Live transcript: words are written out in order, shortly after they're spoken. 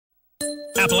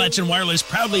Appalachian Wireless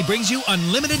proudly brings you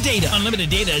unlimited data. Unlimited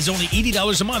data is only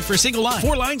 $80 a month for a single line.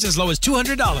 4 lines as low as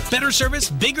 $200. Better service,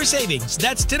 bigger savings.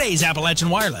 That's today's Appalachian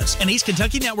Wireless, an East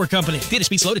Kentucky network company. Data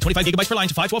speed slow to 25 gigabytes per line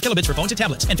to 512 kilobits for phones and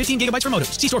tablets, and 15 gigabytes for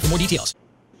modems. See store for more details.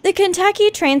 The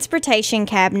Kentucky Transportation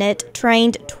Cabinet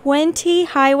trained 20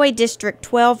 Highway District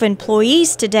 12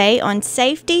 employees today on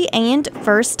safety and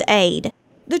first aid.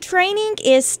 The training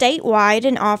is statewide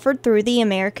and offered through the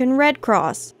American Red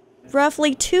Cross.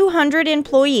 Roughly 200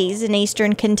 employees in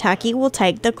eastern Kentucky will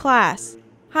take the class.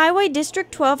 Highway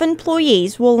District 12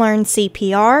 employees will learn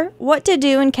CPR, what to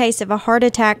do in case of a heart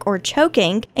attack or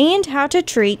choking, and how to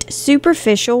treat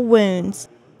superficial wounds.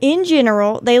 In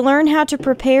general, they learn how to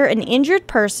prepare an injured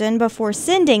person before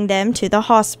sending them to the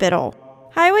hospital.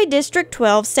 Highway District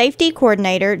 12 Safety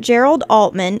Coordinator Gerald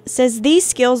Altman says these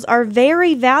skills are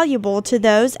very valuable to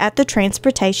those at the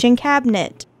Transportation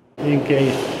Cabinet. In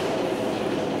case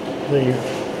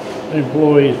the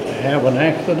employees have an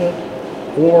accident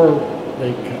or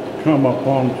they come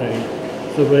upon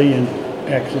a civilian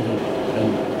accident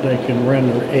and they can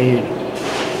render aid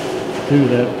to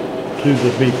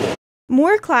the people.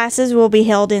 More classes will be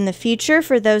held in the future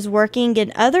for those working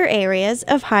in other areas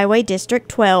of Highway District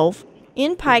 12.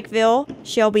 In Pikeville,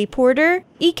 Shelby Porter,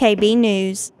 EKB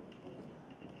News.